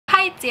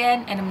it's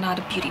Yan and I'm not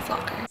a beauty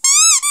vlogger.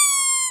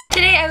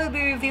 Today I will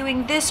be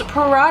reviewing this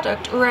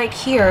product right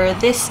here.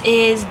 This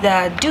is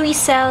the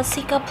Dewycel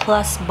Cica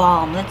Plus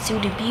Balm. Let's do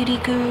the beauty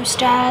guru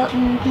style.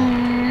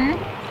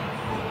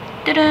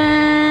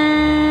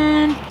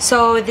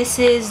 So this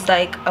is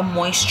like a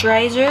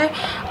moisturizer.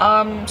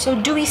 So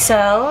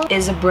Dewycel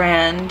is a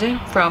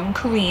brand from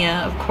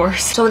Korea, of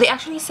course. So they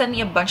actually sent me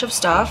a bunch of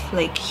stuff.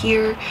 Like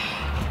here,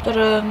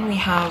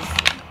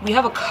 we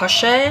have a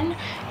cushion,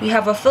 we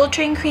have a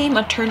filtering cream,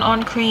 a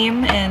turn-on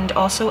cream, and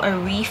also a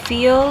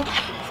refill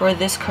for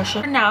this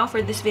cushion. Now,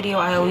 for this video,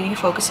 I will be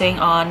focusing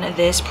on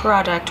this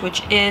product,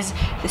 which is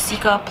the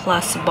Cical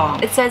Plus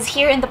Balm. It says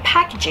here in the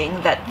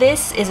packaging that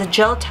this is a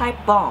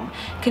gel-type balm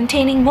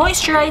containing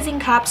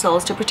moisturizing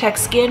capsules to protect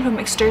skin from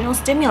external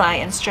stimuli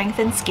and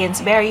strengthen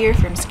skin's barrier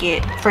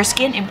for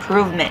skin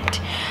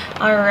improvement.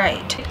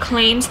 Alright, it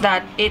claims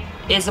that it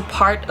is a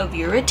part of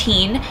your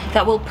routine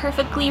that will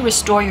perfectly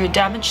restore your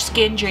damaged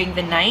skin during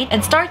the night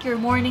and start your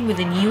morning with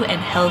a new and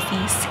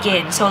healthy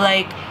skin. So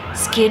like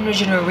skin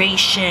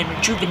regeneration,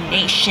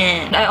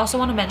 rejuvenation. I also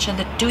want to mention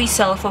that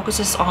Dewycel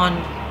focuses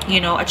on,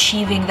 you know,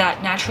 achieving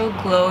that natural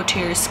glow to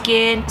your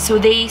skin. So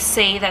they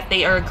say that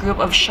they are a group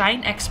of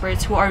shine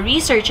experts who are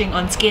researching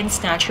on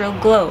skin's natural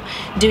glow,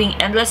 doing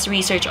endless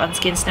research on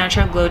skin's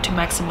natural glow to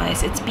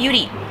maximize its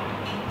beauty,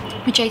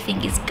 which I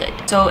think is good.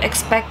 So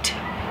expect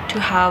to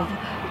have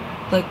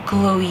like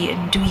glowy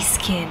and dewy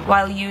skin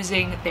while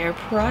using their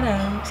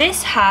product.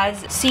 This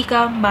has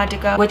cica,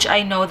 medica, which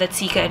I know that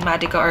cica and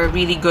medica are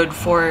really good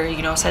for,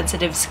 you know,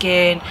 sensitive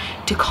skin,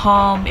 to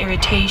calm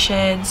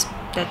irritations.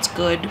 That's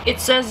good. It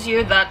says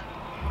here that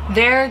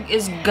there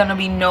is gonna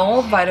be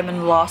no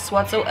vitamin loss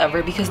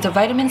whatsoever because the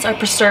vitamins are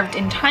preserved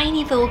in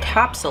tiny little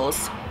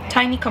capsules,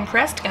 tiny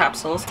compressed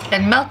capsules,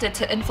 and melted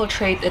to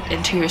infiltrate it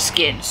into your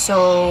skin.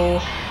 So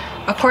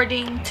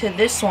according to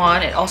this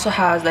one, it also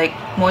has like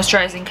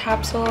moisturizing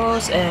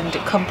capsules and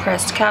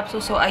compressed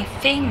capsules. So I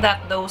think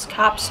that those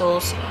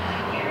capsules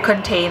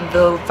contain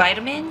the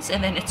vitamins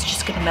and then it's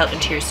just gonna melt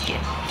into your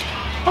skin.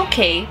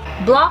 Okay,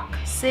 block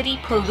city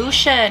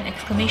pollution!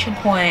 Exclamation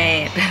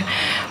point.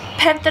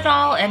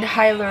 Pentanol and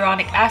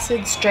hyaluronic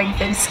acid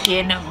strengthen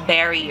skin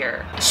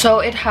barrier. So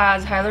it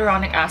has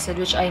hyaluronic acid,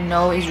 which I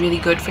know is really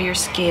good for your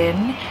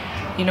skin.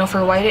 You know,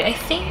 for whitening, I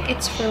think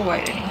it's for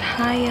whitening.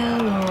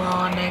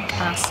 Hyaluronic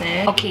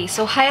acid. Okay,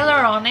 so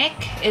hyaluronic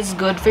is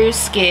good for your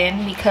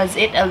skin because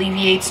it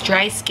alleviates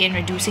dry skin,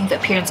 reducing the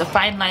appearance of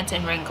fine lines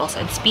and wrinkles,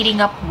 and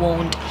speeding up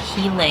wound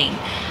healing.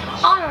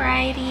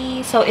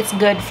 Alrighty, so it's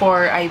good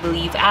for, I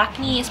believe,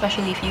 acne,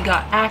 especially if you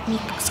got acne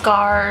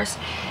scars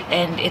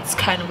and it's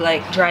kind of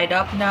like dried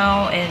up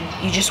now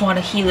and you just want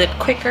to heal it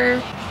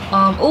quicker.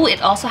 Oh,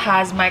 it also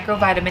has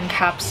microvitamin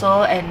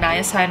capsule and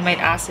niacinamide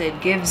acid,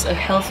 gives a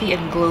healthy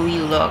and glowy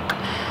look.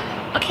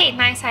 Okay,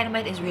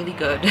 niacinamide is really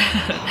good.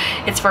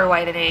 It's for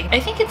whitening. I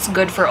think it's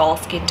good for all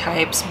skin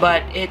types,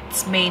 but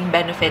its main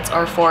benefits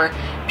are for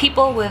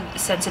people with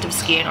sensitive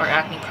skin or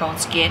acne prone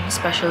skin,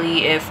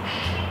 especially if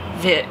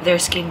their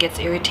skin gets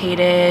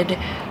irritated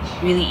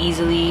really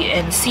easily.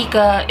 And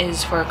cica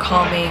is for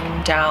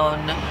calming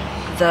down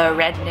the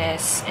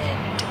redness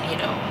and, you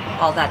know,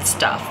 all that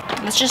stuff.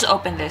 Let's just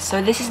open this.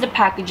 So this is the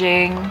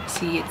packaging.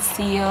 See, it's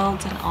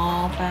sealed and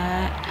all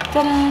that.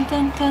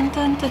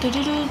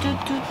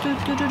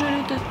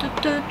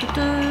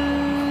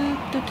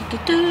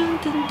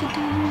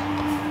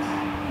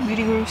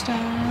 Beauty guru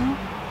style.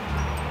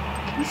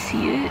 You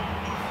see it?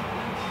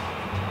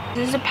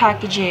 This is the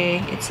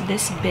packaging. It's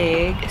this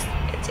big.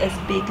 It's as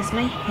big as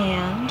my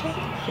hand.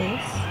 Like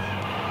this.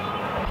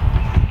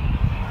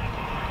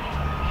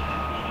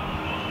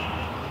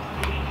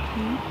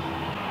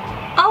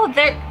 Oh,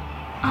 there.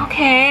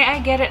 Okay, I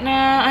get it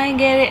now. I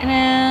get it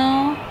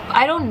now.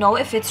 I don't know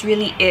if it's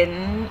really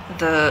in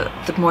the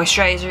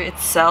moisturizer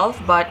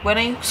itself, but when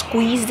I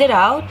squeezed it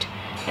out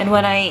and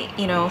when I,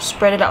 you know,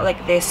 spread it out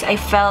like this, I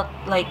felt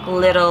like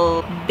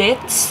little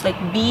bits, like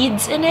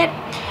beads in it,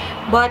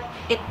 but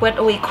it went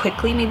away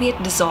quickly. Maybe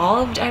it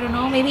dissolved. I don't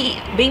know.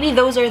 Maybe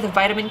those are the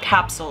vitamin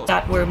capsules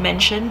that were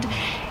mentioned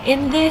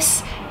in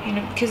this, you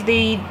know, because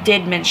they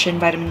did mention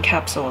vitamin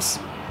capsules.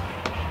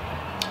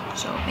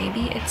 So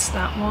maybe it's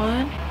that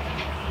one.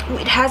 Ooh,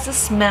 it has a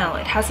smell.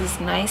 It has this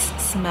nice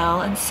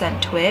smell and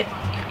scent to it.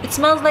 It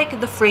smells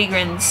like the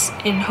fragrance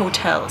in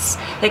hotels.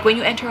 Like when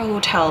you enter a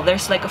hotel,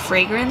 there's like a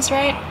fragrance,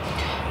 right?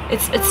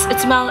 It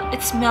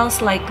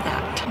smells like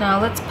that.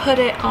 Now let's put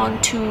it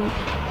onto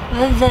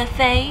the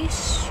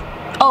face.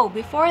 Oh,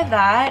 before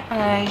that,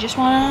 I just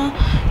want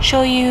to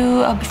show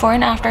you a before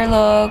and after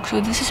look.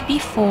 So this is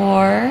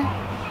before.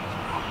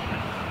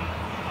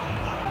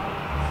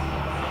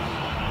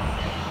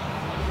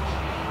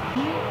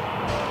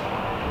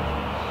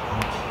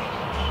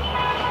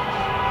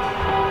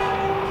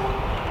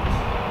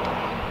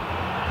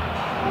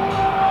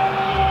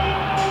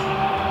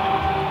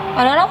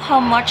 I don't know how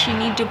much you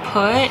need to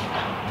put.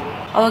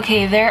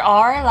 Okay, there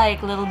are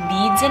like little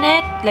beads in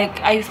it.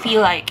 Like, I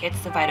feel like it's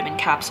the vitamin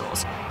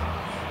capsules.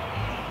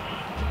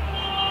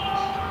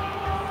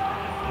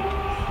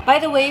 By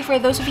the way, for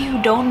those of you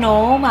who don't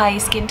know my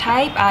skin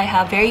type, I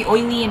have very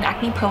oily and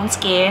acne prone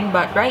skin,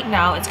 but right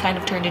now it's kind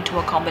of turned into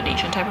a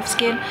combination type of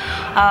skin.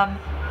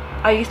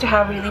 I used to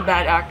have really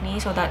bad acne,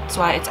 so that's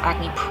why it's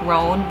acne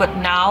prone, but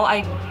now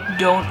I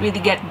don't really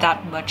get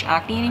that much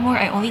acne anymore.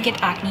 I only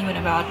get acne when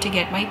I'm about to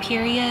get my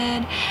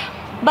period,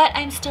 but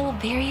I'm still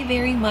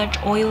very much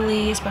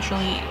oily,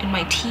 especially in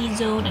my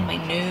T-zone and my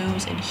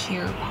nose and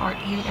here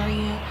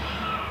area.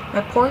 My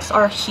pores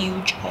are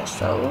huge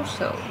also,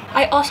 so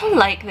I also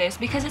like this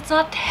because it's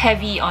not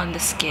heavy on the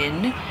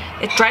skin.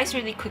 It dries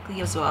really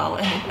quickly as well,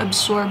 and it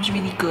absorbs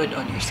really good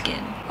on your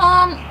skin.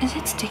 Is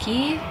it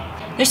sticky?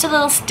 There's a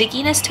little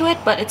stickiness to it,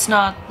 but it's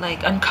not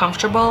like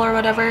uncomfortable or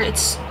whatever.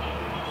 It's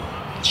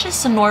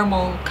just a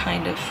normal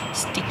kind of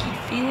sticky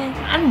feeling.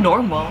 And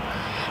normal,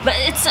 but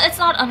it's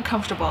not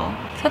uncomfortable.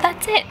 So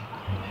that's it.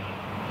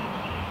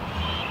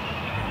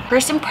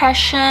 First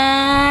impression,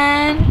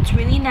 it's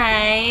really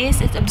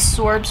nice. It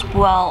absorbs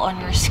well on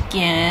your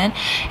skin.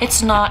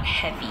 It's not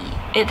heavy.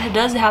 It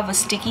does have a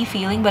sticky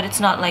feeling, but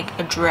it's not like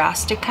a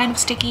drastic kind of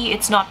sticky.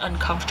 It's not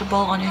uncomfortable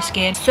on your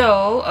skin.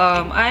 So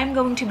I'm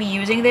going to be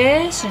using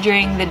this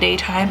during the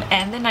daytime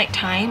and the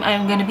nighttime.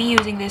 I'm going to be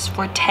using this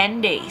for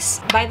 10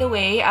 days. By the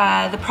way,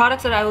 the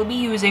products that I will be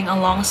using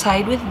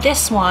alongside with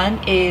this one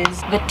is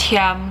the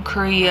Tiam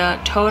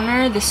Korea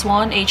toner. This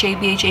one,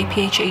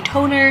 HA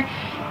toner,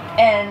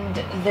 and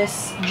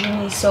this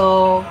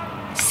Dewycel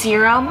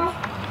serum,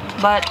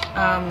 but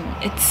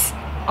it's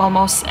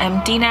almost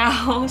empty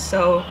now,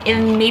 so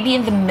maybe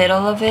in the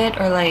middle of it,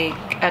 or like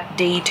at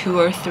day 2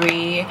 or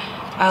 3,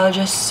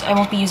 I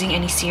won't be using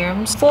any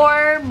serums.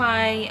 For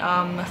my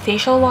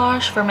facial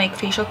wash, for my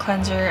facial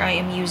cleanser, I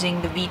am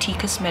using the VT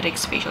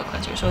Cosmetics facial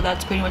cleanser. So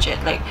that's pretty much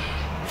it, like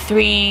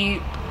three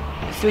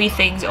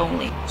things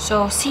only.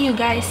 So see you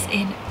guys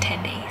in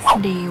 10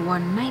 days. Day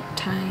 1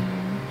 nighttime.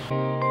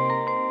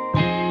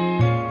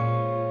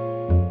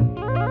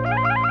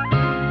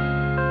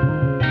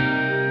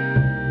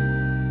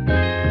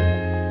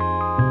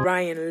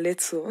 Ryan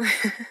Little.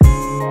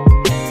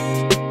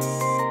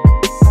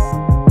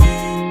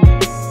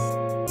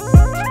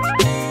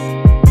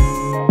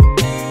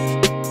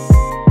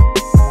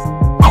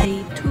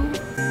 Day 2.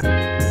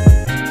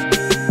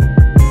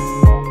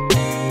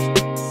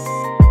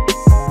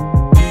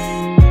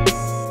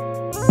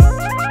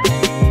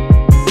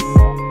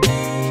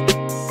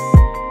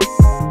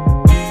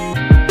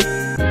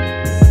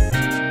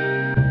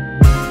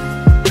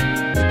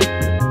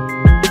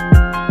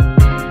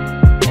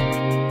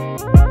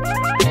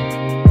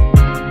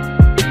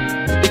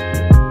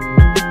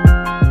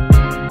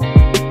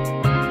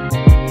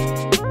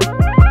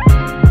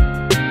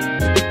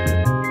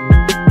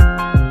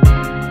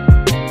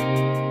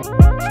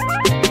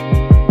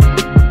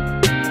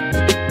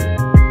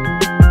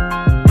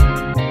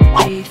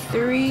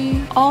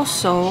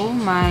 Also,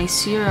 my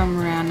serum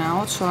ran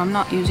out, so I'm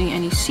not using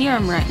any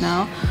serum right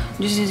now.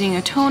 I'm just using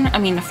a toner,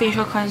 a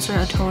facial cleanser,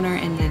 a toner,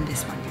 and then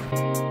this one.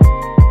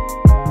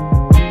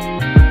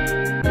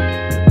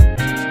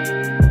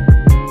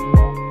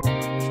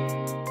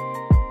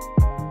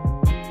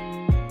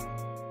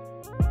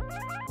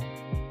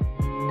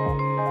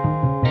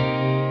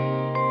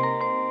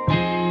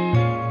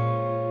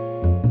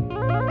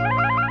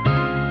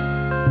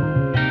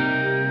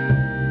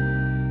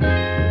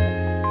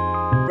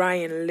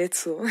 Ryan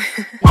Little.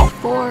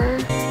 4.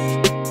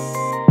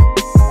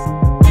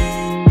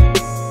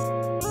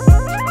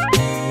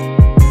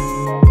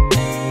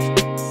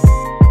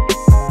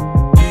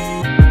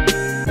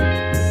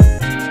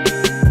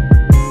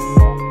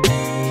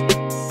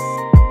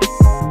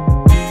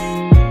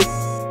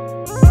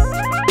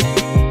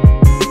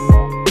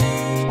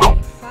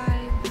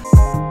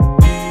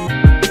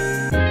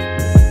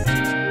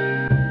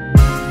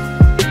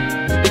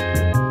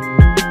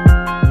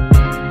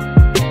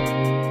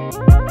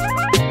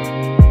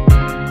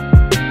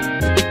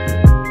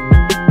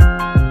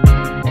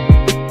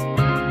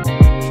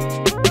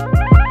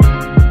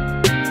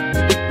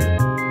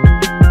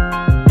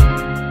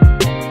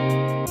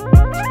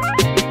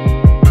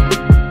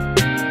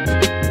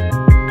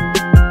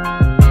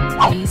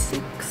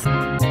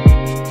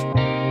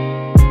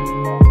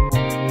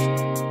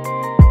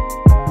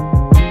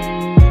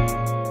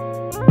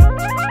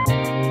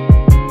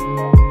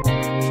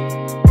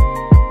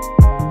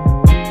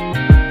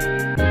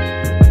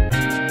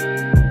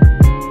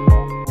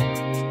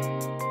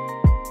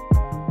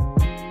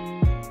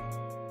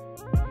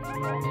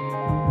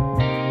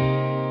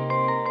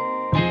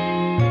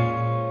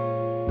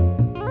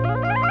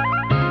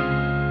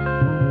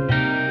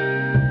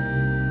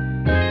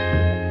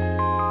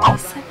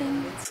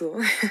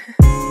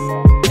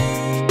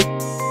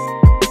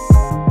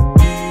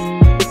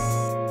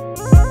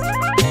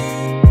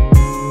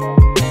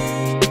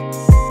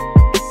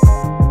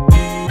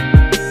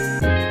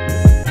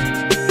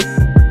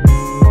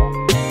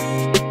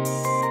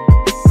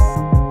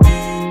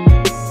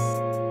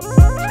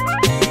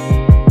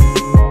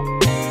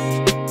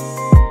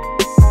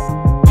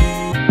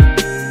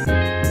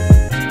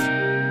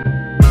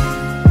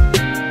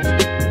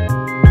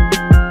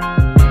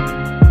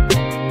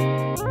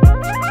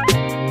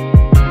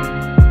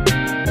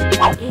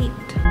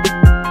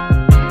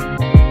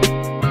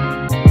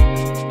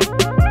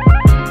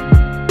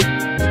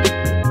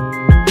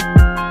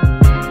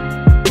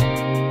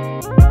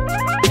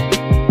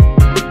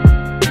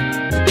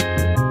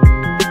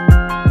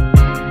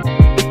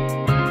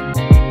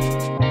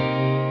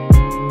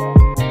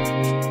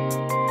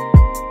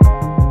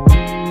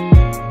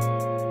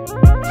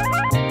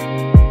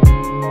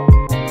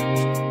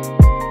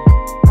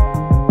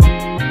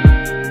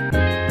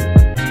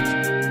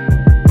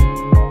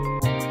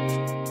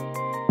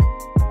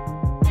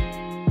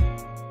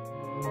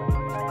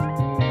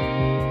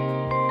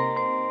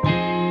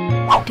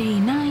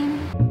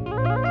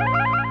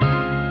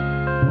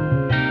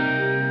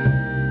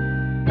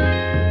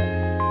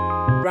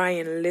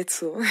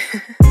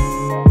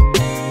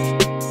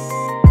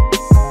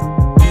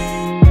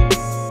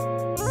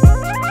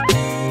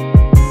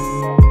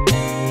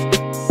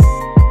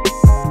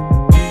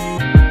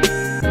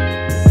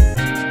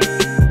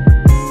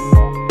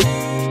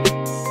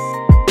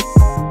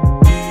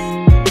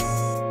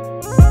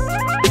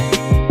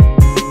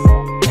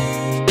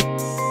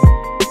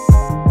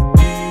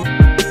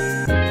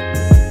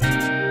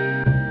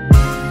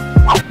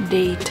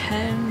 Day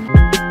 10.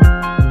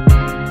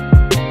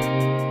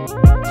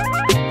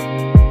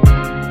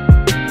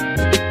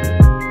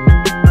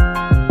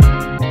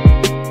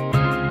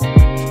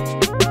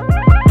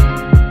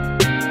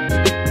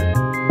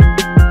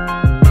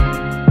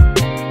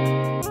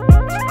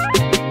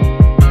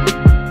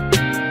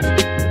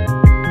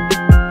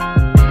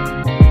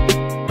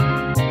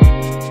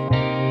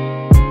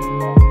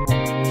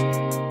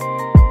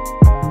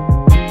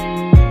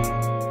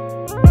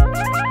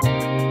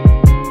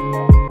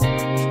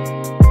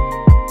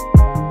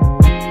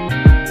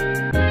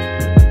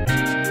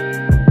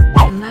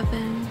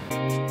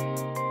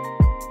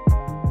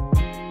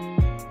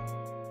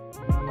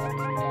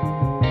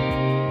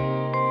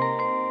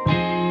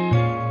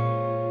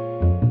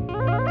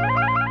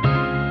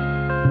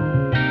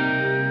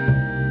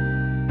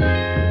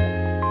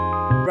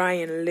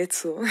 Ryan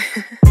Little.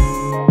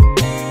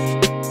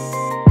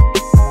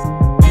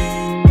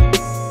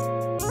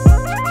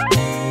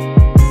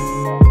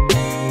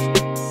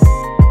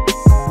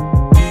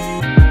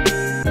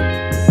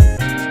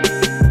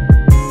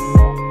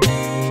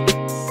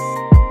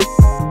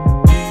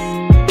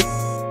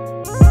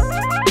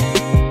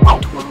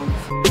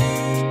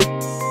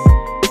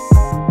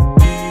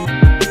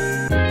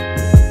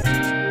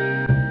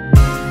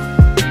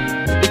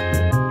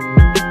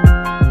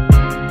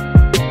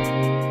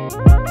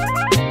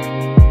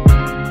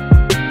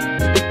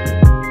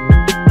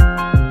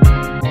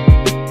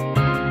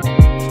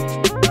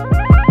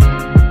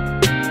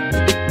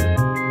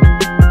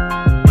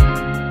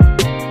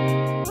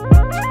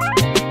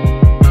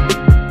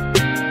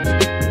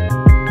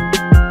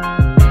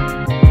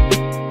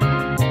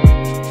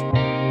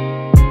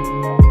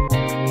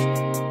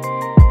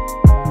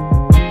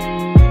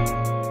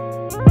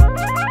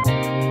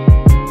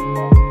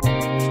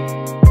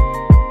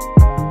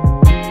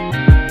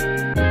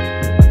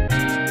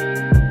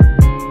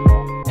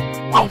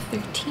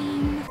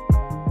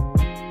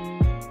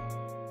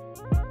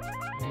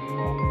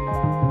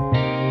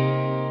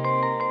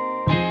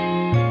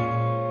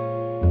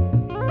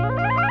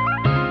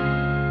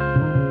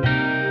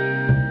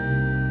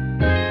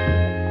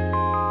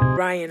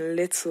 Ryan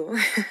Little.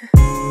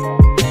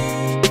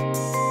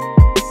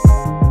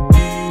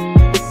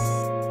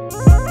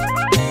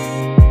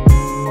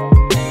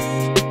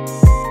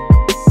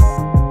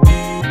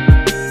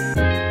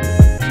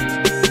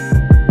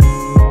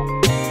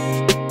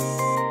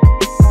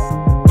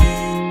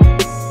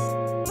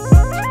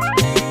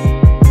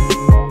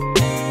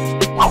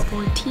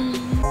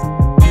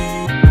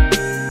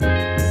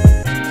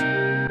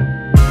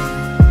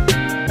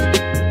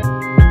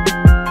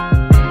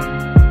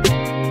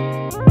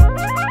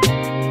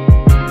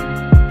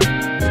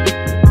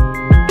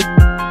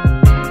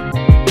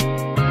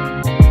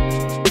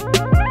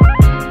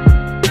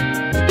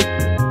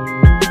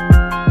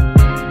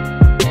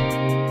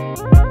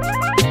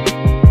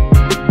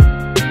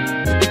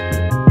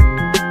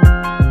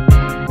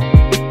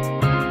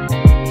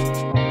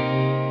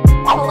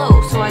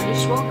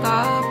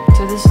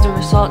 This is the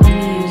result of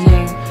me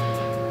using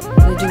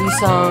the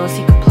Dewycel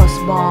Cical Plus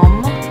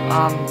Balm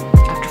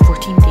after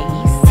 14 days.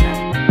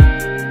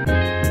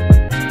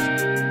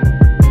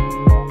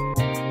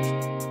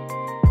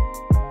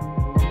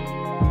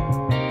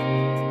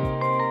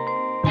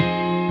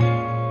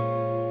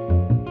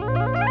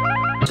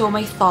 So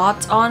my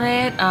thoughts on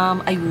it,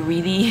 I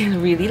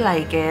really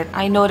like it.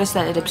 I noticed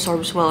that it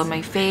absorbs well on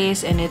my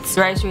face and it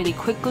dries really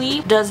quickly.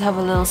 It does have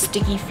a little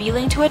sticky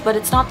feeling to it, but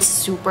it's not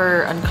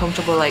super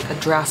uncomfortable like a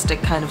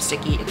drastic kind of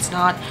sticky. It's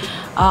not.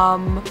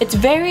 It's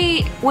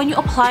very, when you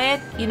apply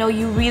it, you know,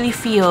 you really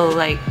feel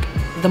like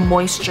the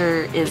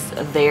moisture is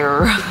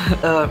there.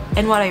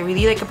 And what I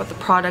really like about the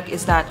product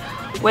is that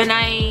when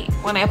I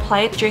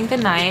apply it during the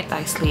night,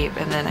 I sleep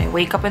and then I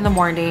wake up in the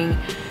morning.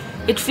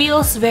 It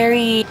feels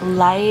very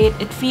light,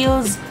 it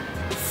feels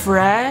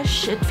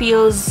fresh, it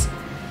feels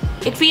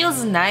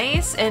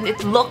nice, and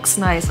it looks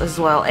nice as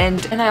well.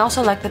 And I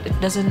also like that it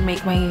doesn't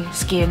make my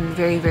skin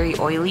very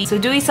oily. So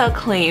Dewycel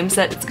claims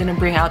that it's gonna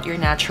bring out your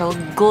natural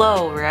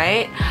glow,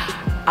 right?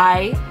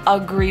 I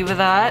agree with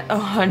that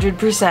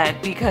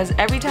 100% because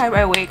every time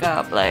I wake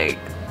up, like,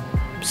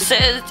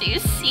 sis, do you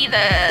see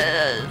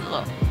this?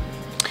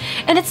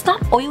 And it's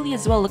not oily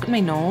as well. Look at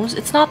my nose.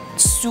 It's not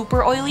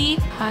super oily.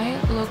 I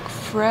look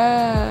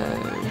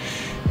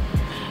fresh.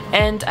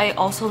 And I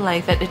also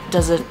like that it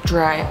doesn't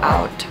dry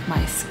out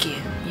my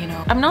skin, you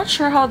know. I'm not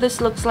sure how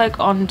this looks like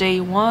on day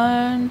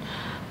 1,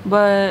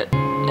 but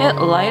it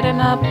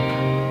lightened up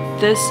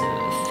this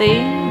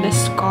thing,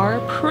 this scar,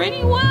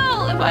 pretty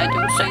well, if I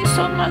do say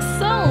so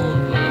myself.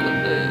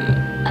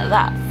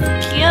 that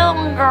skin,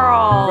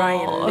 girl.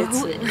 Ryan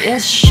Who Little.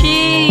 is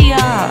she?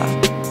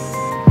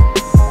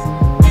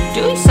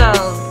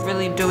 Dewycel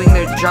really doing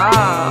their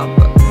job.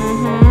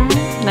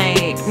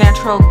 Like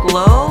natural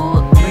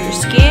glow for your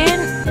skin.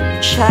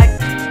 Check.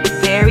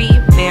 Very,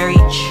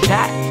 very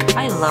check.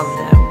 I love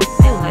them.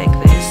 I like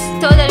this.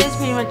 So that is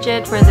pretty much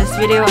it for this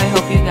video. I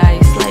hope you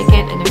guys like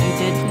it, and if you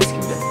did, please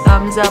give it a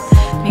thumbs up.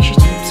 Make sure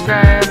to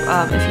subscribe.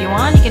 If you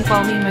want, you can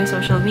follow me on my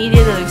social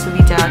media. The links will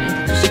be down in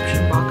the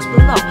description box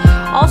below.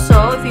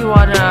 Also, if you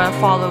want to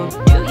follow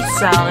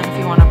Dewycel and if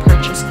you want to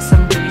purchase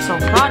some Dewycel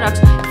products,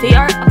 they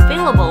are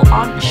available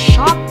on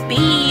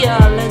Shopee.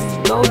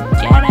 Let's go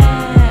get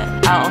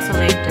it. I'll also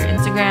link their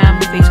Instagram,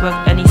 Facebook,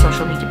 any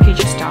social media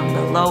pages down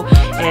below,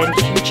 and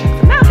you can check